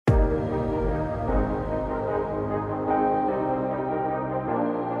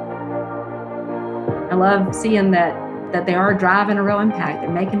love seeing that they are driving a real impact. They're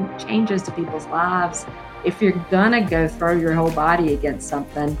making changes to people's lives. If you're gonna go throw your whole body against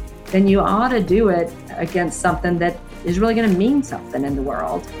something, then you ought to do it against something that is really gonna mean something in the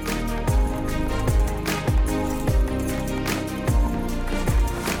world.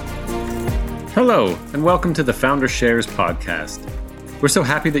 Hello, and welcome to the Founder Shares podcast. We're so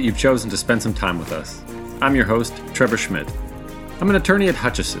happy that you've chosen to spend some time with us. I'm your host, Trevor Schmidt. I'm an attorney at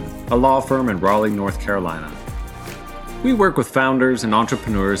Hutchison, a law firm in Raleigh, North Carolina. We work with founders and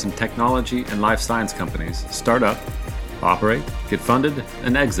entrepreneurs in technology and life science companies start up, operate, get funded,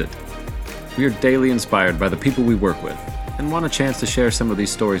 and exit. We are daily inspired by the people we work with and want a chance to share some of these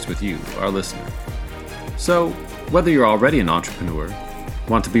stories with you, our listener. So, whether you're already an entrepreneur,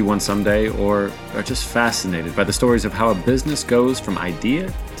 want to be one someday, or are just fascinated by the stories of how a business goes from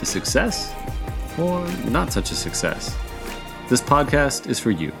idea to success, or not such a success, this podcast is for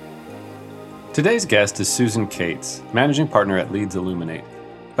you. Today's guest is Susan Cates, Managing Partner at Leads Illuminate,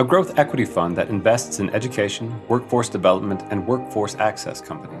 a growth equity fund that invests in education, workforce development, and workforce access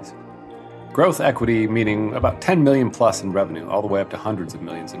companies. Growth equity meaning about 10 million plus in revenue, all the way up to hundreds of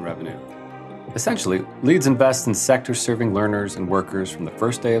millions in revenue. Essentially, Leads invests in sectors serving learners and workers from the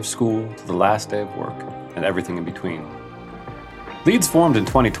first day of school to the last day of work, and everything in between. Leads formed in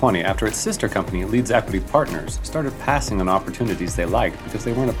 2020 after its sister company, Leads Equity Partners, started passing on opportunities they liked because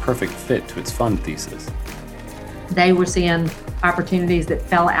they weren't a perfect fit to its fund thesis. They were seeing opportunities that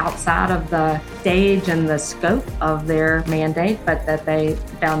fell outside of the stage and the scope of their mandate, but that they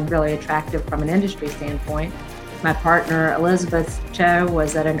found really attractive from an industry standpoint. My partner, Elizabeth Cho,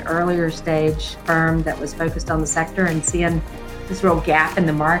 was at an earlier stage firm that was focused on the sector and seeing this real gap in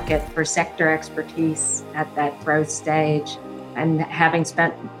the market for sector expertise at that growth stage. And having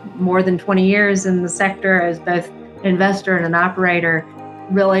spent more than 20 years in the sector as both an investor and an operator,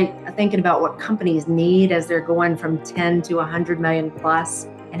 really thinking about what companies need as they're going from 10 to 100 million plus,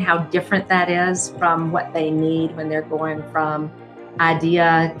 and how different that is from what they need when they're going from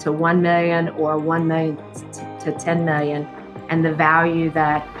idea to 1 million or 1 million to 10 million, and the value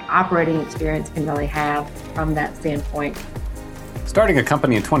that operating experience can really have from that standpoint. Starting a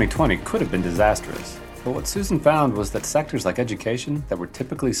company in 2020 could have been disastrous. But what Susan found was that sectors like education that were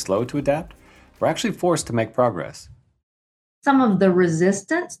typically slow to adapt were actually forced to make progress. Some of the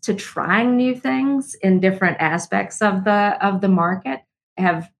resistance to trying new things in different aspects of the market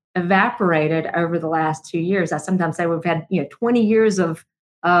have evaporated over the last 2 years. I sometimes say we've had 20 years of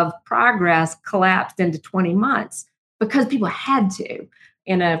progress collapsed into 20 months because people had to.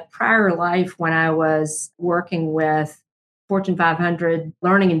 In a prior life, when I was working with Fortune 500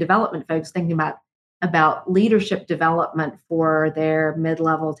 learning and development folks, thinking about leadership development for their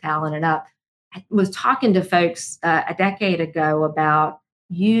mid-level talent and up, I was talking to folks a decade ago about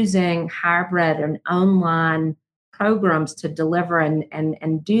using hybrid and online programs to deliver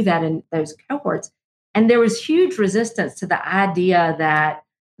and do that in those cohorts. And there was huge resistance to the idea that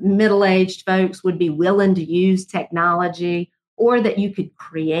middle-aged folks would be willing to use technology, or that you could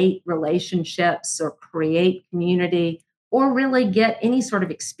create relationships or create community, or really get any sort of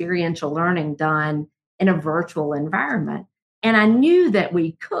experiential learning done in a virtual environment. And I knew that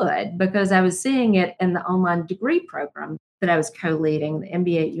we could because I was seeing it in the online degree program that I was co-leading, the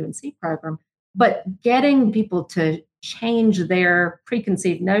MBA at UNC program. But getting people to change their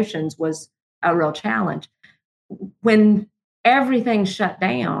preconceived notions was a real challenge. When everything shut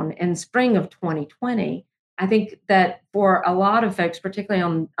down in spring of 2020, I think that for a lot of folks,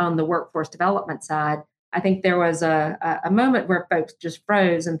 particularly on the workforce development side, I think there was a moment where folks just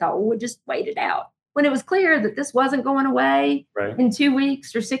froze and thought, well, we'll just wait it out. When it was clear that this wasn't going away in 2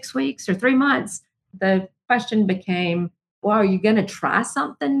 weeks or 6 weeks or 3 months, the question became, well, are you going to try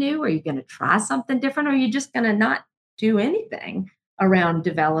something new? Are you going to try something different? Or are you just going to not do anything around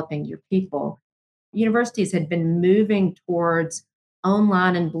developing your people? Universities had been moving towards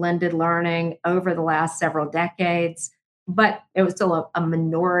online and blended learning over the last several decades, but it was still a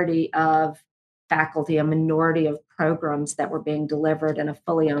minority of faculty, a minority of programs that were being delivered in a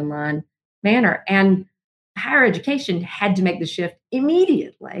fully online manner. And higher education had to make the shift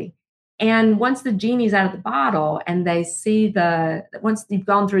immediately. And once the genie's out of the bottle and they see once you've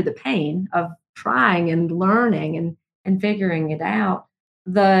gone through the pain of trying and learning and figuring it out,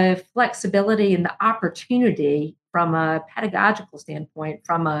 the flexibility and the opportunity from a pedagogical standpoint,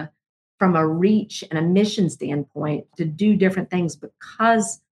 from a reach and a mission standpoint to do different things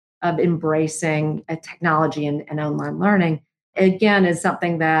because of embracing a technology and online learning, again, is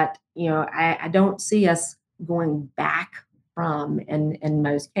something that I don't see us going back from in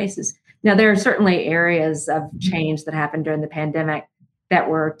most cases. Now, there are certainly areas of change that happened during the pandemic that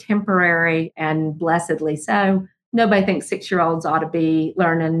were temporary and blessedly so. Nobody thinks 6-year-olds ought to be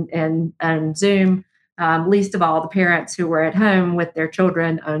learning in Zoom, least of all the parents who were at home with their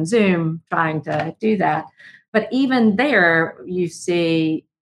children on Zoom trying to do that. But even there, you see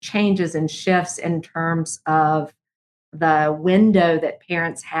changes and shifts in terms of the window that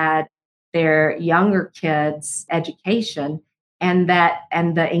parents had their younger kids' education and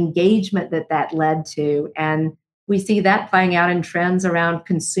the engagement that that led to. And we see that playing out in trends around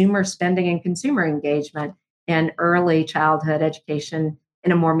consumer spending and consumer engagement in early childhood education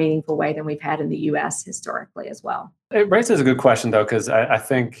in a more meaningful way than we've had in the US historically as well. It raises a good question, though, because I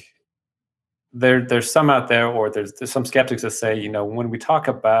think there's some out there, or there's some skeptics that say, when we talk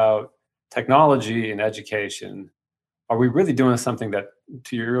about technology and education, are we really doing something that,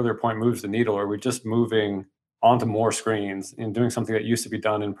 to your earlier point, moves the needle, or are we just moving onto more screens and doing something that used to be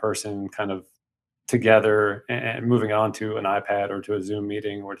done in person, kind of together, and moving on to an iPad or to a Zoom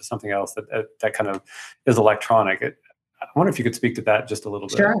meeting or to something else that kind of is electronic? I wonder if you could speak to that just a little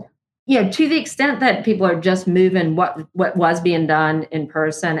bit. Sure. To the extent that people are just moving what was being done in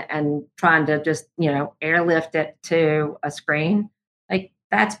person and trying to just, airlift it to a screen, like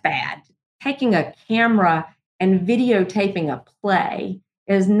that's bad. Taking a camera and videotaping a play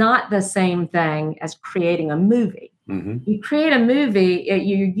is not the same thing as creating a movie. Mm-hmm. You create a movie,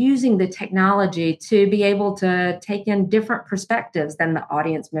 you're using the technology to be able to take in different perspectives than the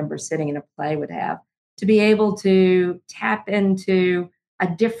audience member sitting in a play would have, to be able to tap into a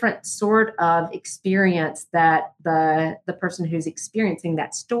different sort of experience that the person who's experiencing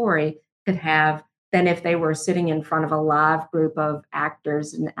that story could have than if they were sitting in front of a live group of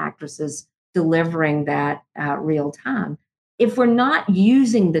actors and actresses delivering that real time. If we're not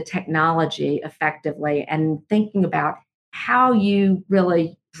using the technology effectively and thinking about how you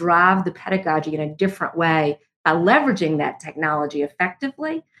really drive the pedagogy in a different way by leveraging that technology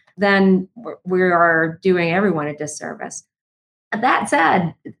effectively, then we are doing everyone a disservice. That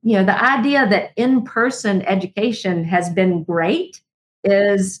said, the idea that in-person education has been great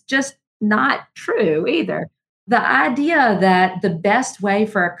is just not true either. The idea that the best way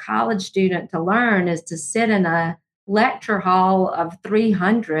for a college student to learn is to sit in a lecture hall of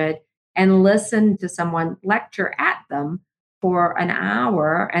 300 and listen to someone lecture at them for an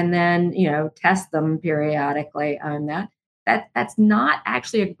hour and then, test them periodically on that's not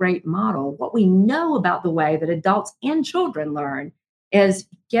actually a great model. What we know about the way that adults and children learn is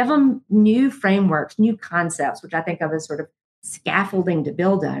give them new frameworks, new concepts, which I think of as sort of scaffolding to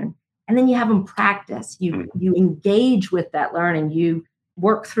build on. And then you have them practice. You engage with that learning. You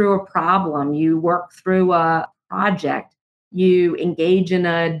work through a problem. You work through a project. You engage in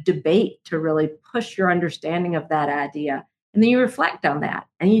a debate to really push your understanding of that idea. And then you reflect on that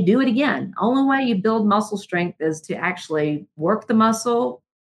and you do it again. Only way you build muscle strength is to actually work the muscle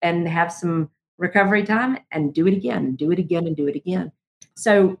and have some recovery time and do it again and do it again and do it again.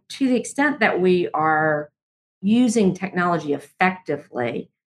 So to the extent that we are using technology effectively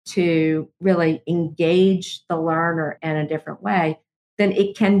to really engage the learner in a different way, then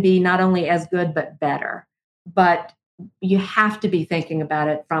it can be not only as good, but better. But you have to be thinking about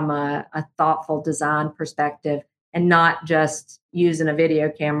it from a thoughtful design perspective and not just using a video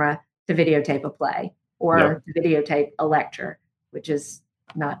camera to videotape a play or to videotape a lecture, which is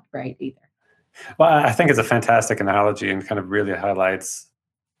not great either. Well, I think it's a fantastic analogy and kind of really highlights,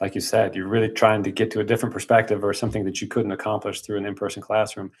 like you said, you're really trying to get to a different perspective or something that you couldn't accomplish through an in-person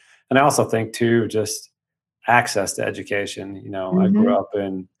classroom. And I also think, too, just access to education. I grew up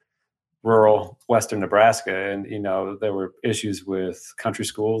in rural Western Nebraska, and there were issues with country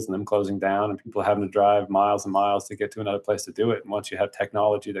schools and them closing down and people having to drive miles and miles to get to another place to do it. And once you have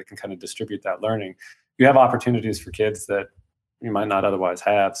technology that can kind of distribute that learning, you have opportunities for kids that you might not otherwise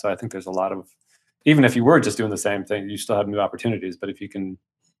have. So I think there's a lot of, even if you were just doing the same thing, you still have new opportunities. But if you can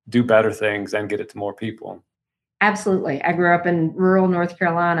do better things and get it to more people. Absolutely. I grew up in rural North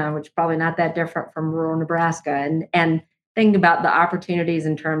Carolina, which is probably not that different from rural Nebraska. And thinking about the opportunities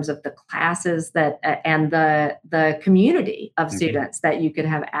in terms of the classes that and the community of students that you could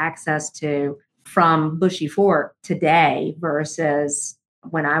have access to from Bushy Fork today versus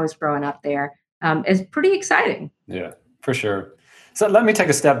when I was growing up there is pretty exciting. Yeah, for sure. So let me take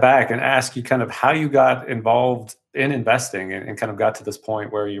a step back and ask you kind of how you got involved in investing and kind of got to this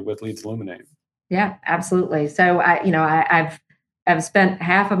point where you're with Leeds Illuminate. Yeah, absolutely. So I've spent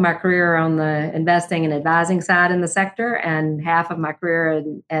half of my career on the investing and advising side in the sector and half of my career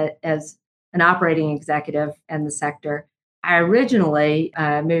as an operating executive in the sector. I originally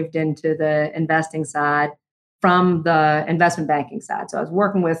moved into the investing side from the investment banking side. So I was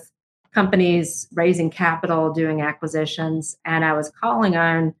working with companies raising capital, doing acquisitions, and I was calling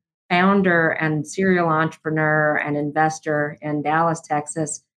on founder and serial entrepreneur and investor in Dallas,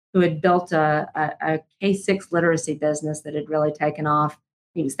 Texas, who had built a K-6 literacy business that had really taken off.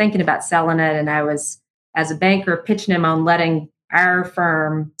 He was thinking about selling it, and I was, as a banker, pitching him on letting our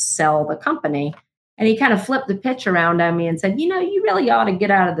firm sell the company. And he kind of flipped the pitch around on me and said, you really ought to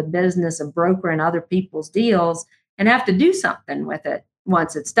get out of the business of brokering other people's deals and have to do something with it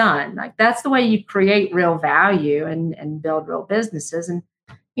once it's done. Like, that's the way you create real value and build real businesses. And,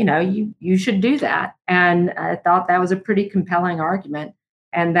 you should do that. And I thought that was a pretty compelling argument.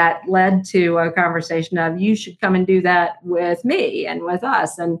 And that led to a conversation of, you should come and do that with me and with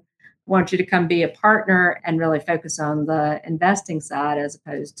us. And want you to come be a partner and really focus on the investing side as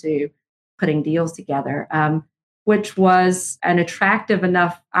opposed to putting deals together, which was an attractive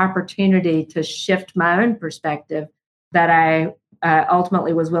enough opportunity to shift my own perspective that I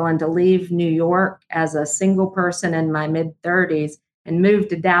ultimately was willing to leave New York as a single person in my mid-30s and move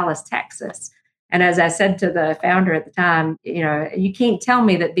to Dallas, Texas. And as I said to the founder at the time, you can't tell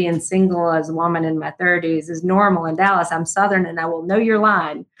me that being single as a woman in my 30s is normal in Dallas. I'm Southern and I will know your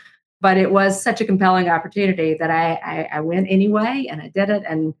line. But it was such a compelling opportunity that I went anyway, and I did it,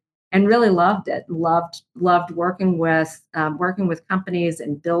 and really loved it. Loved working with companies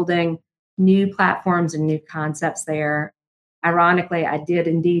and building new platforms and new concepts there. Ironically, I did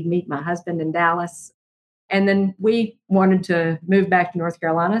indeed meet my husband in Dallas, and then we wanted to move back to North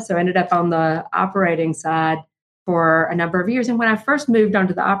Carolina, so I ended up on the operating side for a number of years. And when I first moved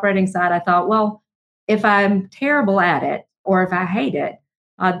onto the operating side, I thought, well, if I'm terrible at it or if I hate it,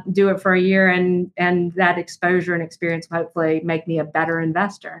 I'll do it for a year, and that exposure and experience will hopefully make me a better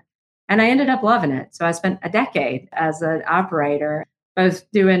investor. And I ended up loving it. So I spent a decade as an operator, both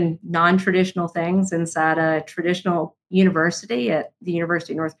doing non-traditional things inside a traditional university at the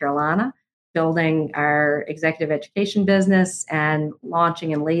University of North Carolina, building our executive education business and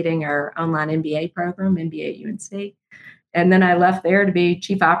launching and leading our online MBA program, MBA at UNC. And then I left there to be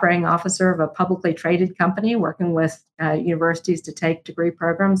chief operating officer of a publicly traded company, working with universities to take degree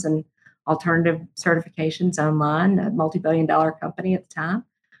programs and alternative certifications online, a multi-billion-dollar company at the time.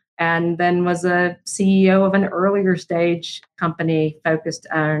 And then was a CEO of an earlier stage company focused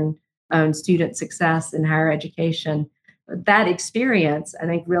on student success in higher education. That experience, I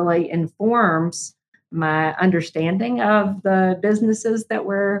think, really informs my understanding of the businesses that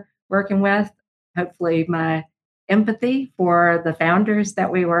we're working with, hopefully my empathy for the founders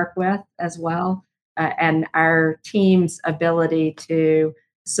that we work with as well, and our team's ability to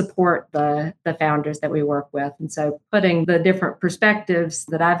support the founders that we work with. And so putting the different perspectives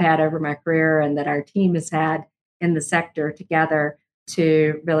that I've had over my career and that our team has had in the sector together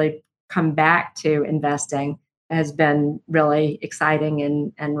to really come back to investing has been really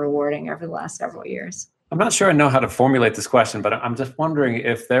exciting and rewarding over the last several years. I'm not sure I know how to formulate this question, but I'm just wondering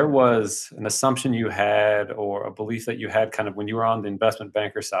if there was an assumption you had or a belief that you had kind of when you were on the investment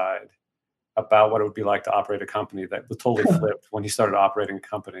banker side about what it would be like to operate a company that was totally flipped when you started operating a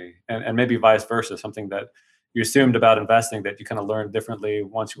company, and maybe vice versa, something that you assumed about investing that you kind of learned differently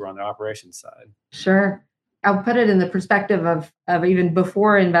once you were on the operations side. Sure. I'll put it in the perspective of even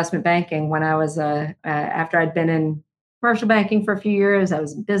before investment banking, when I was after I'd been in commercial banking for a few years. I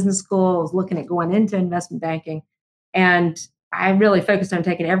was in business school. I was looking at going into investment banking. And I really focused on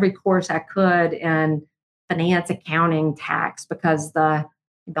taking every course I could in finance, accounting, tax, because the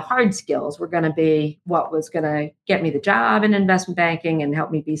hard skills were going to be what was going to get me the job in investment banking and help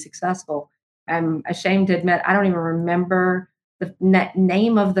me be successful. I'm ashamed to admit, I don't even remember the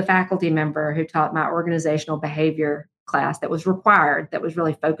name of the faculty member who taught my organizational behavior class that was required, that was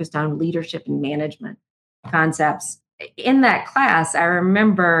really focused on leadership and management concepts. In that class, I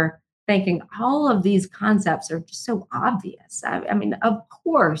remember thinking all of these concepts are just so obvious. I mean, of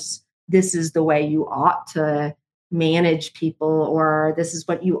course, this is the way you ought to manage people, or this is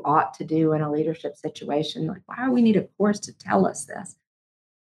what you ought to do in a leadership situation. Like, why do we need a course to tell us this?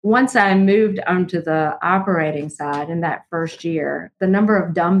 Once I moved onto the operating side in that first year, the number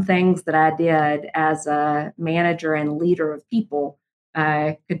of dumb things that I did as a manager and leader of people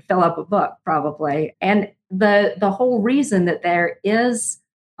could fill up a book probably. And the whole reason that there is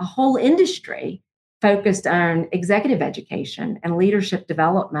a whole industry focused on executive education and leadership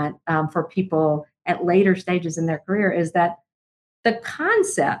development for people at later stages in their career is that the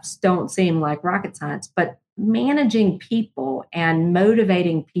concepts don't seem like rocket science, but managing people and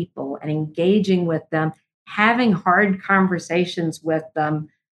motivating people and engaging with them, having hard conversations with them,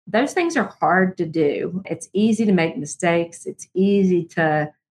 those things are hard to do. It's easy to make mistakes. It's easy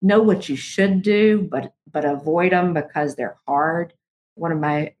to know what you should do, but avoid them because they're hard. one of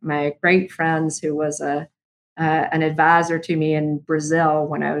my great friends who was an advisor to me in Brazil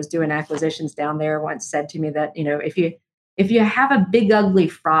when I was doing acquisitions down there once said to me that, if you have a big ugly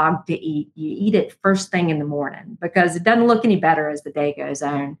frog to eat, you eat it first thing in the morning because it doesn't look any better as the day goes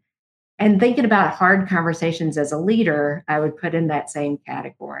on. And thinking about hard conversations as a leader, I would put in that same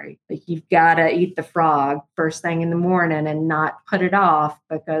category. Like you've got to eat the frog first thing in the morning and not put it off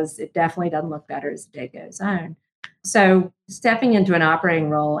because it definitely doesn't look better as the day goes on. So stepping into an operating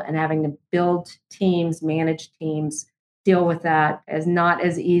role and having to build teams, manage teams, deal with that is not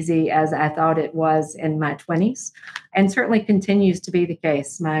as easy as I thought it was in my 20s, and certainly continues to be the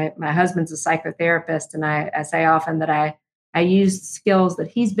case. My husband's a psychotherapist, and I say often that I use skills that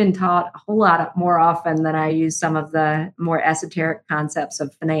he's been taught a whole lot more often than I use some of the more esoteric concepts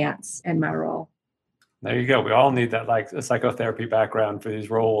of finance in my role. There you go. We all need that, like a psychotherapy background for these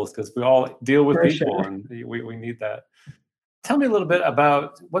roles because we all deal with For people sure. and we need that. Tell me a little bit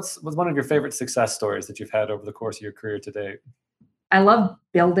about what's one of your favorite success stories that you've had over the course of your career to date. I love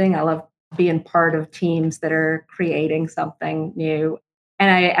building. I love being part of teams that are creating something new.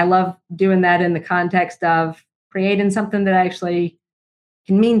 And I love doing that in the context of creating something that actually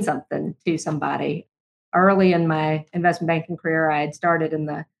can mean something to somebody. Early in my investment banking career, I had started in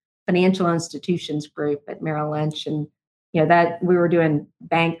the financial institutions group at Merrill Lynch, and that we were doing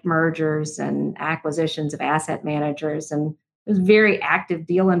bank mergers and acquisitions of asset managers, and it was a very active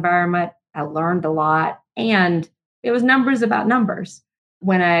deal environment. I learned a lot, and it was numbers about numbers.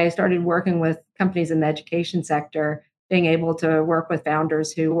 When I started working with companies in the education sector, being able to work with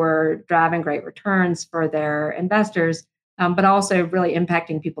founders who were driving great returns for their investors, but also really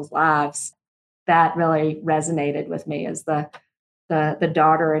impacting people's lives. That really resonated with me as the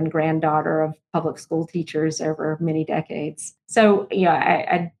daughter and granddaughter of public school teachers over many decades. So,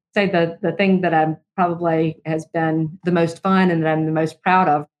 I'd say the thing that I'm probably has been the most fun and that I'm the most proud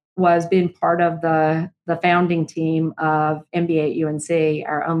of was being part of the founding team of MBA at UNC,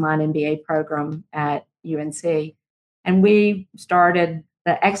 our online MBA program at UNC. And we started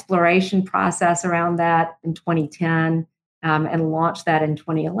the exploration process around that in 2010, and launched that in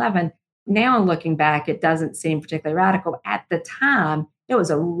 2011. Now, looking back, it doesn't seem particularly radical. At the time, it was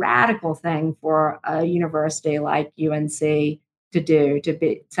a radical thing for a university like UNC to do,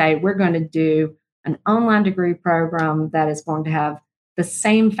 say, we're going to do an online degree program that is going to have the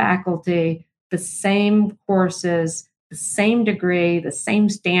same faculty, the same courses, the same degree, the same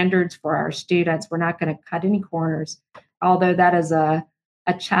standards for our students. We're not going to cut any corners. Although that is a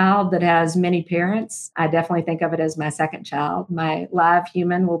child that has many parents, I definitely think of it as my second child. My live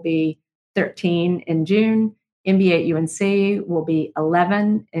human will be 13 in June. MBA at UNC will be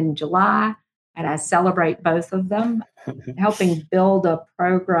 11 in July. And I celebrate both of them, helping build a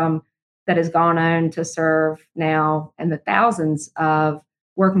program that has gone on to serve now in the thousands of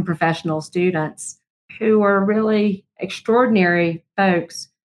working professional students who are really extraordinary folks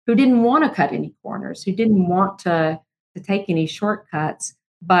who didn't want to cut any corners, who didn't want to take any shortcuts,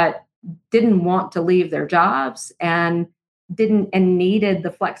 but didn't want to leave their jobs and needed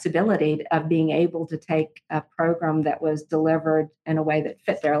the flexibility of being able to take a program that was delivered in a way that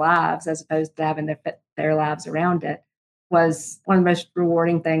fit their lives as opposed to having to fit their lives around it. Was one of the most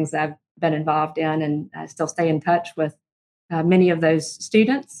rewarding things I've been involved in, and I still stay in touch with many of those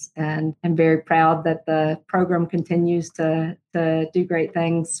students, and I'm very proud that the program continues to do great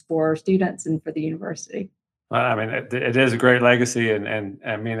things for students and for the university. Well, I mean, it is a great legacy, and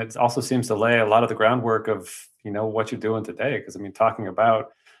I mean, it also seems to lay a lot of the groundwork of what you're doing today. Because I mean, talking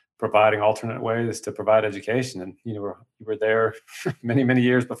about providing alternate ways to provide education, and you were there many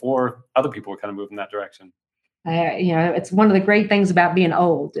years before other people were kind of moving that direction. It's one of the great things about being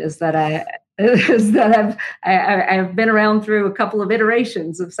old is that I've been around through a couple of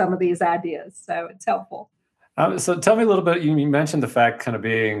iterations of some of these ideas, so it's helpful. So tell me a little bit. You mentioned the fact, kind of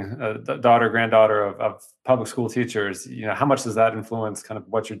being the daughter, granddaughter of public school teachers. How much does that influence kind of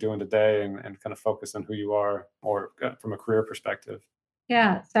what you're doing today, and kind of focus on who you are, or from a career perspective?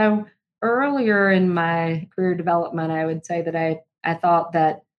 Yeah. So earlier in my career development, I would say that I thought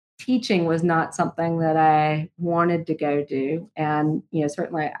that teaching was not something that I wanted to go do. And,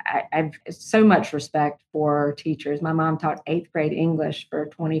 certainly I've so much respect for teachers. My mom taught eighth grade English for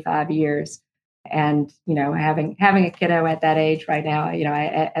 25 years. And, having a kiddo at that age right now,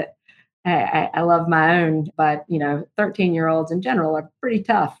 I love my own, but 13-year-olds in general are pretty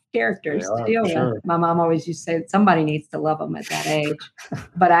tough They characters to are, deal for with. sure. My mom always used to say that somebody needs to love them at that age,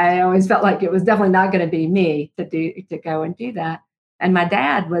 but I always felt like it was definitely not going to be me to go and do that. And my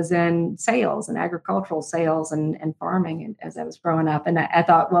dad was in sales and agricultural sales and farming, and as I was growing up, and I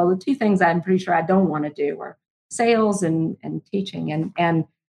thought, well, the two things I'm pretty sure I don't want to do are sales and teaching. And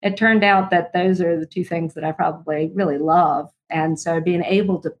it turned out that those are the two things that I probably really love. And so being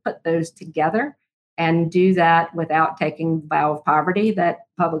able to put those together and do that without taking the vow of poverty that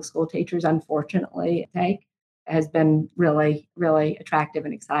public school teachers unfortunately take has been really, really attractive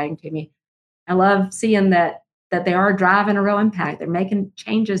and exciting to me. I love seeing that they are driving a real impact. They're making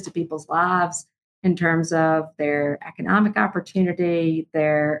changes to people's lives in terms of their economic opportunity.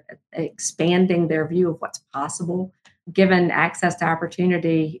 They're expanding their view of what's possible, given access to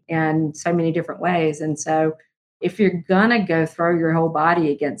opportunity in so many different ways. And so if you're gonna go throw your whole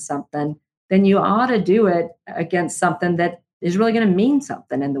body against something, then you ought to do it against something that is really going to mean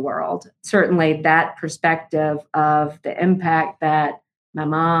something in the world. Certainly, that perspective of the impact that my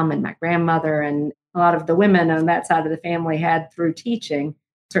mom and my grandmother and a lot of the women on that side of the family had through teaching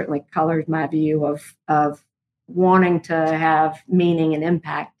certainly colored my view of wanting to have meaning and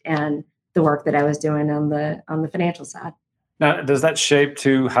impact in the work that I was doing on the financial side. Now, does that shape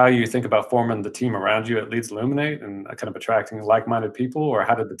to how you think about forming the team around you at Leeds Illuminate and kind of attracting like-minded people, or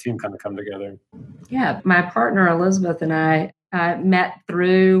how did the team kind of come together? Yeah, my partner Elizabeth and I met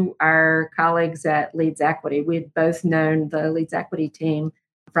through our colleagues at Leeds Equity. We'd both known the Leeds Equity team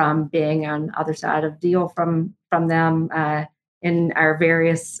from being on the other side of deal from them in our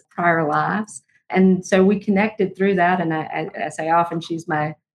various prior lives, and so we connected through that. And I say often she's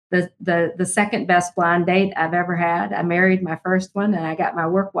the second best blind date I've ever had. I married my first one, and I got my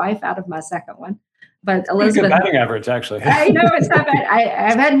work wife out of my second one. But Elizabeth, good batting average, actually. I know it's not bad.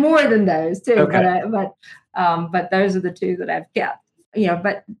 I've had more than those too, Okay. but those are the two that I've kept.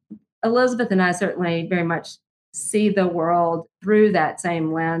 But Elizabeth and I certainly very much see the world through that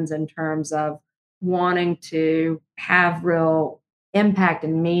same lens in terms of wanting to have real impact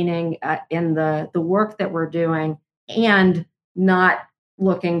and meaning in the work that we're doing, and not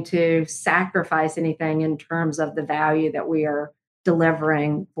looking to sacrifice anything in terms of the value that we are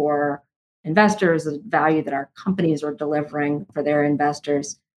delivering for investors, the value that our companies are delivering for their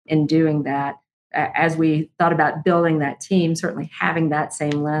investors in doing that. As we thought about building that team, certainly having that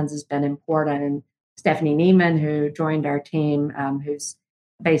same lens has been important. And Stephanie Neiman, who joined our team, who's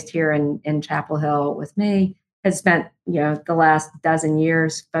based here in Chapel Hill with me, has spent the last dozen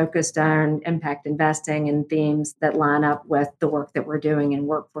years focused on impact investing and themes that line up with the work that we're doing in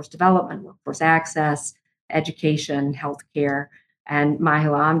workforce development, workforce access, education, healthcare. And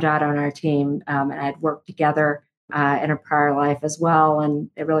Mahila Amjad on our team, and I'd worked together in a prior life as well. And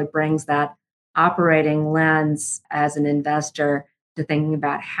it really brings that operating lens as an investor to thinking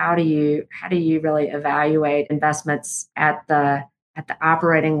about how do you really evaluate investments at the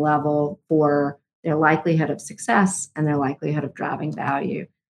operating level for their likelihood of success and their likelihood of driving value.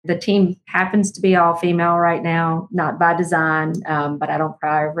 The team happens to be all female right now, not by design, but I don't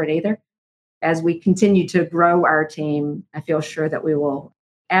cry over it either. As we continue to grow our team, I feel sure that we will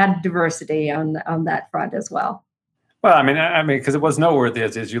add diversity on that front as well. Well, I mean, because it was noteworthy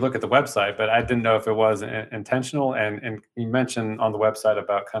as you look at the website, but I didn't know if it was intentional. And you mentioned on the website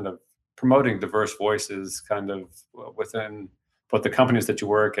about kind of promoting diverse voices, kind of within both the companies that you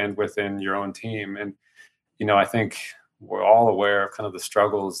work and within your own team. And I think we're all aware of kind of the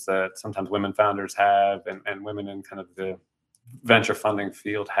struggles that sometimes women founders have, and women in kind of the venture funding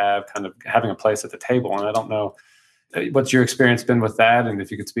field have, kind of having a place at the table. And I don't know what's your experience been with that, and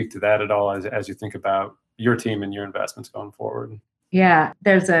if you could speak to that at all as you think about your team and your investments going forward. Yeah,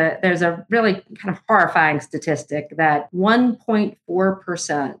 there's a really kind of horrifying statistic that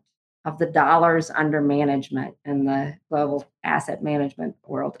 1.4% of the dollars under management in the global asset management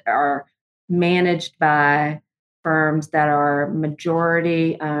world are managed by firms that are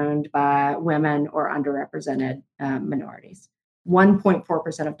majority owned by women or underrepresented minorities.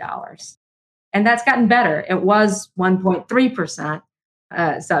 1.4% of dollars. And that's gotten better. It was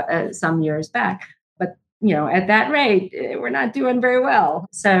 1.3% some years back. But, at that rate, we're not doing very well.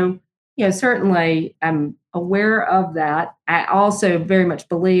 So, certainly I'm aware of that. I also very much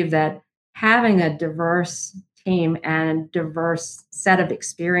believe that having a diverse team and a diverse set of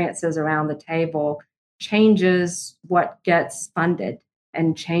experiences around the table changes what gets funded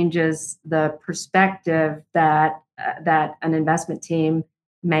and changes the perspective that an investment team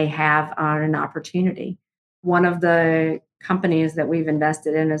may have on an opportunity. One of the companies that we've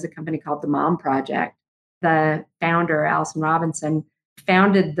invested in is a company called the Mom Project. The founder, Allison Robinson,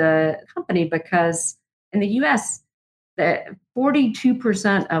 founded the company because in the US,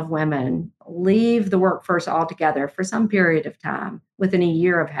 42% of women leave the workforce altogether for some period of time within a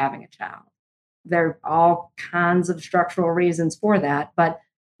year of having a child. There are all kinds of structural reasons for that, but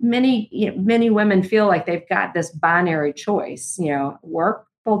many women feel like they've got this binary choice, work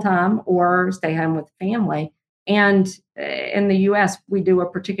full time or stay home with family. And in the US, we do a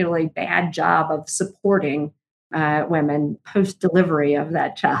particularly bad job of supporting women post delivery of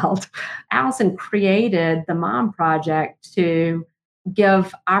that child. Allison created the Mom Project to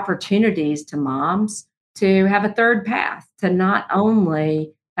give opportunities to moms to have a third path, to not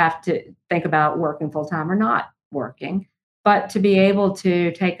only have to think about working full time or not working, but to be able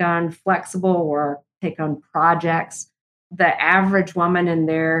to take on flexible work, take on projects. The average woman in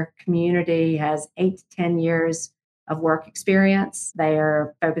their community has 8 to 10 years of work experience. They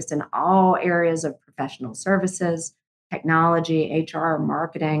are focused in all areas of professional services, technology, HR,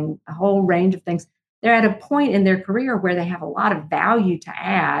 marketing, a whole range of things. They're at a point in their career where they have a lot of value to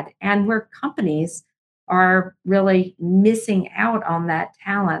add and where companies are really missing out on that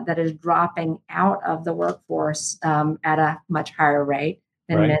talent that is dropping out of the workforce at a much higher rate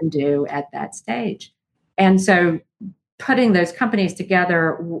than Right. men do at that stage. And so putting those companies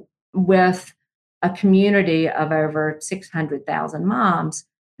together with a community of over 600,000 moms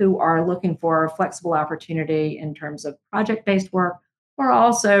who are looking for a flexible opportunity in terms of project-based work or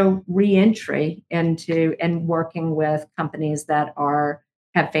also reentry into and working with companies that are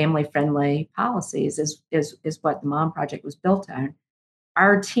have family-friendly policies is what the Mom Project was built on.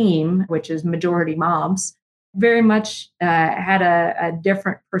 Our team, which is majority moms, very much had a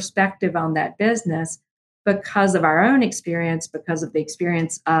different perspective on that business because of our own experience, because of the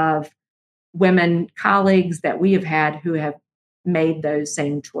experience of women colleagues that we have had who have made those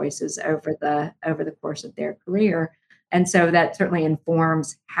same choices over the course of their career. And so that certainly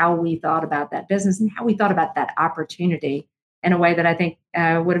informs how we thought about that business and how we thought about that opportunity in a way that I think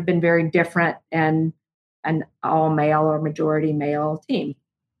would have been very different in an all male or majority male team.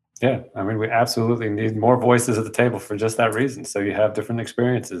 Yeah, I mean, we absolutely need more voices at the table for just that reason. So you have different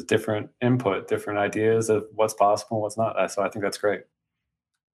experiences, different input, different ideas of what's possible, what's not. So I think that's great.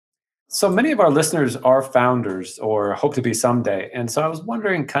 So many of our listeners are founders or hope to be someday. And so I was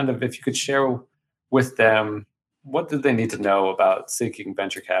wondering kind of if you could share with them what do they need to know about seeking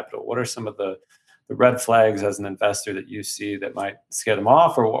venture capital? What are some of the red flags as an investor that you see that might scare them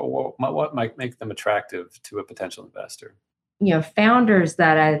off, or what might make them attractive to a potential investor? Founders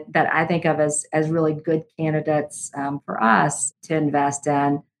that I think of as really good candidates for us to invest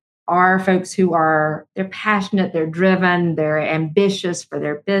in are folks who they're passionate, they're driven, they're ambitious for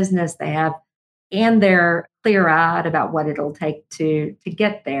their business, and they're clear eyed about what it'll take to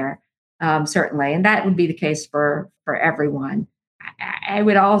get there. Certainly, and that would be the case for everyone. I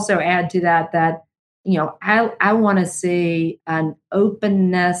would also add to that I want to see an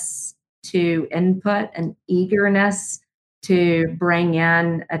openness to input, an eagerness to bring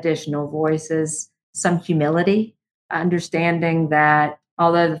in additional voices, some humility, understanding that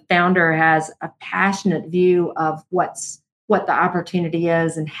although the founder has a passionate view of what the opportunity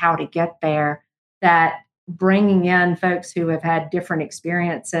is and how to get there, that bringing in folks who have had different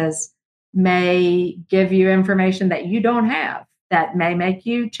experiences may give you information that you don't have that may make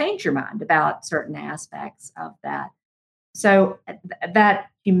you change your mind about certain aspects of that. So that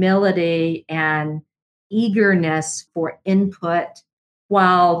humility and eagerness for input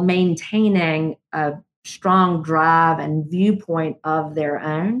while maintaining a strong drive and viewpoint of their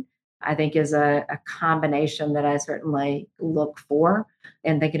own, I think is a combination that I certainly look for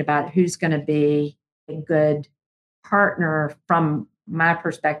in thinking about who's going to be a good partner from my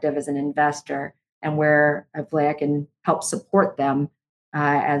perspective as an investor and where hopefully I can help support them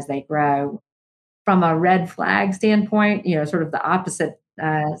as they grow. From a red flag standpoint, sort of the opposite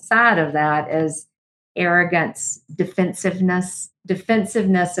side of that is arrogance, defensiveness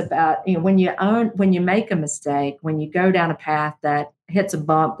about, when you make a mistake, when you go down a path that hits a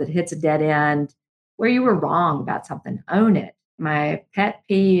bump, that hits a dead end, where you were wrong about something, own it. My pet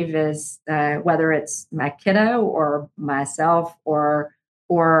peeve is whether it's my kiddo or myself or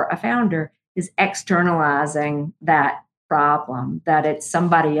a founder is externalizing that problem, that it's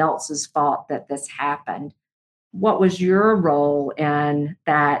somebody else's fault that this happened. What was your role in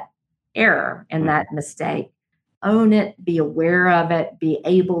that error, in Mhm. that mistake? Own it, be aware of it, be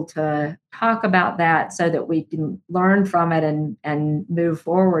able to talk about that so that we can learn from it and move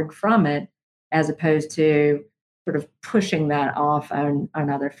forward from it, as opposed to sort of pushing that off on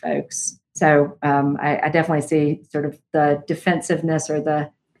other folks. So I definitely see sort of the defensiveness or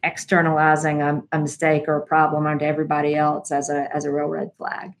the externalizing a mistake or a problem onto everybody else as a real red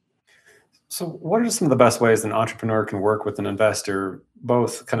flag. So, what are some of the best ways an entrepreneur can work with an investor,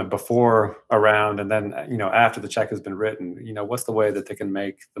 both kind of before, around, and then after the check has been written? What's the way that they can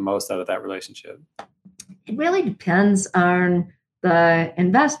make the most out of that relationship? It really depends on the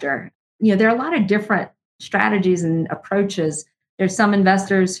investor. There are a lot of different strategies and approaches There's some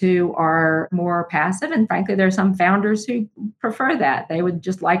investors who are more passive, and frankly, there are some founders who prefer that. They would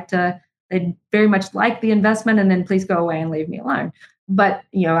just they very much like the investment, and then please go away and leave me alone. But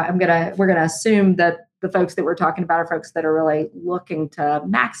we're gonna assume that the folks that we're talking about are folks that are really looking to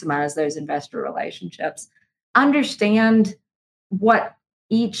maximize those investor relationships. Understand what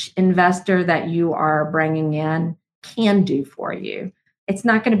each investor that you are bringing in can do for you. It's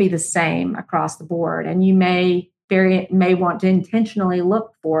not going to be the same across the board, and you may want to intentionally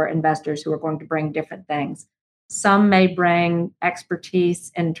look for investors who are going to bring different things. Some may bring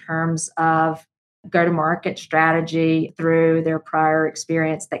expertise in terms of go-to-market strategy through their prior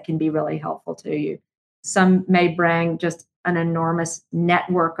experience that can be really helpful to you. Some may bring just an enormous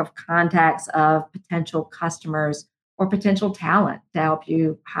network of contacts of potential customers or potential talent to help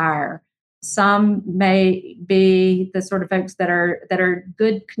you hire. Some may be the sort of folks that are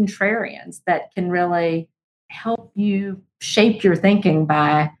good contrarians that can really help you shape your thinking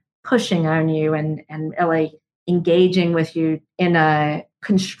by pushing on you and really engaging with you in a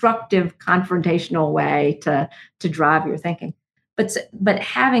constructive, confrontational way to drive your thinking. But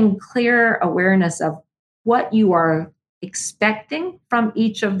having clear awareness of what you are expecting from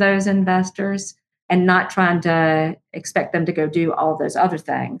each of those investors and not trying to expect them to go do all those other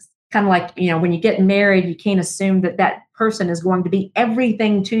things. Kind of like, when you get married, you can't assume that that person is going to be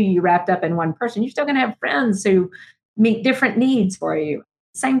everything to you wrapped up in one person. You're still going to have friends who meet different needs for you.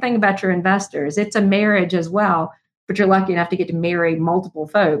 Same thing about your investors. It's a marriage as well, but you're lucky enough to get to marry multiple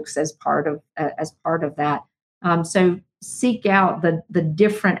folks as part of that. So seek out the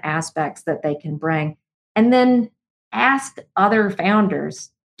different aspects that they can bring, and then ask other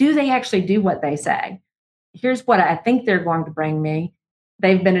founders, do they actually do what they say? Here's what I think they're going to bring me.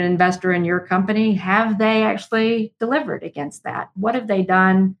 They've been an investor in your company. Have they actually delivered against that? What have they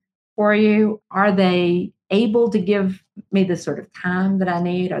done for you? Are they able to give me the sort of time that I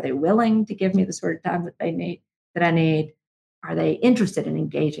need? Are they willing to give me the sort of time that I need? Are they interested in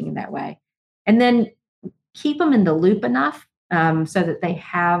engaging in that way? And then keep them in the loop enough so that they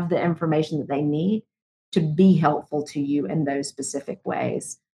have the information that they need to be helpful to you in those specific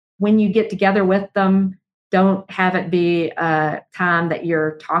ways. When you get together with them, don't have it be a time that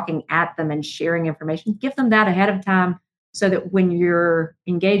you're talking at them and sharing information. Give them that ahead of time so that when you're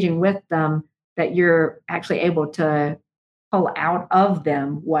engaging with them, that you're actually able to pull out of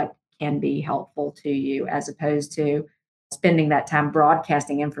them what can be helpful to you, as opposed to spending that time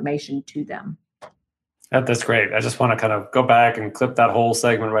broadcasting information to them. That's great. I just want to kind of go back and clip that whole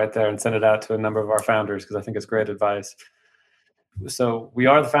segment right there and send it out to a number of our founders, because I think it's great advice. So we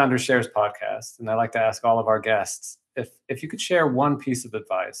are the Founders Shares podcast, and I like to ask all of our guests, if you could share one piece of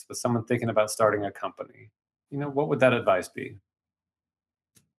advice with someone thinking about starting a company, what would that advice be?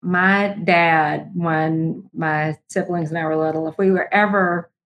 My dad, when my siblings and I were little, if we were ever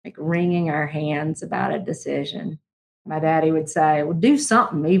wringing our hands about a decision, my daddy would say, well, do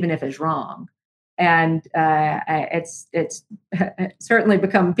something, even if it's wrong. And it's certainly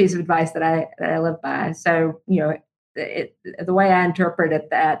become a piece of advice that I live by. So, the way I interpret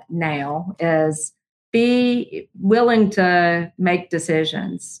that now is be willing to make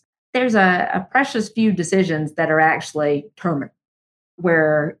decisions. There's a precious few decisions that are actually permanent,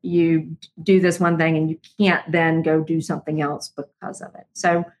 where you do this one thing and you can't then go do something else because of it.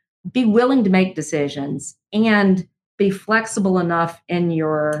 So be willing to make decisions and be flexible enough in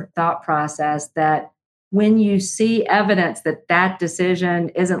your thought process that when you see evidence that that decision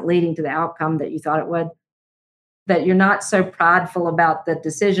isn't leading to the outcome that you thought it would, that you're not so prideful about the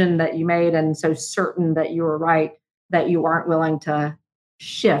decision that you made and so certain that you were right that you aren't willing to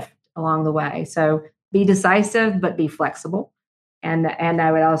shift along the way. So be decisive, but be flexible. And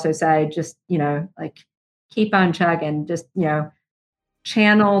I would also say, just, keep on chugging, just,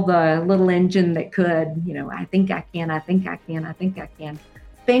 channel the little engine that could, I think I can.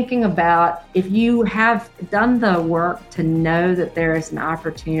 Thinking about, if you have done the work to know that there is an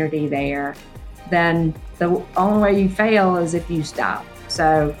opportunity there, then the only way you fail is if you stop.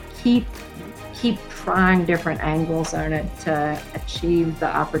 So keep trying different angles on it to achieve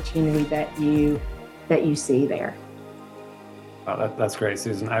the opportunity that you see there. Wow, that's great,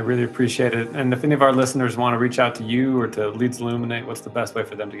 Susan. I really appreciate it. And if any of our listeners want to reach out to you or to Leads Illuminate, what's the best way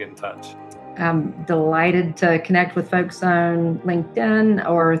for them to get in touch? I'm delighted to connect with folks on LinkedIn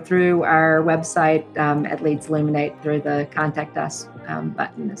or through our website at Leads Illuminate through the Contact Us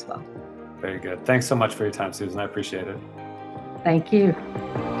button as well. Very good. Thanks so much for your time, Susan. I appreciate it. Thank you.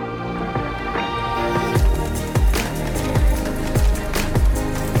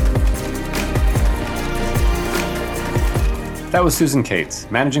 That was Susan Cates,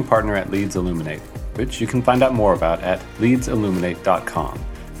 Managing Partner at Leads Illuminate. brokerage you can find out more about at leadsilluminate.com.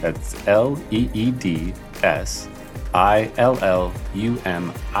 That's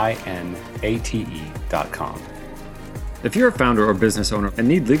LeadsIlluminate.com. If you're a founder or business owner and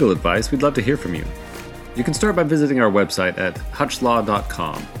need legal advice, we'd love to hear from you. You can start by visiting our website at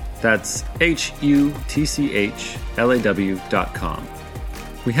hutchlaw.com. That's HUTCHLAW.com.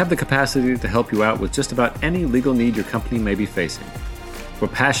 We have the capacity to help you out with just about any legal need your company may be facing. We're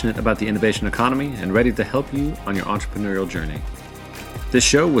passionate about the innovation economy and ready to help you on your entrepreneurial journey. This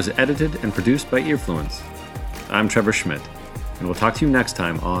show was edited and produced by Earfluence. I'm Trevor Schmidt, and we'll talk to you next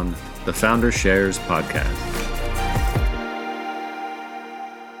time on the Founder Shares Podcast.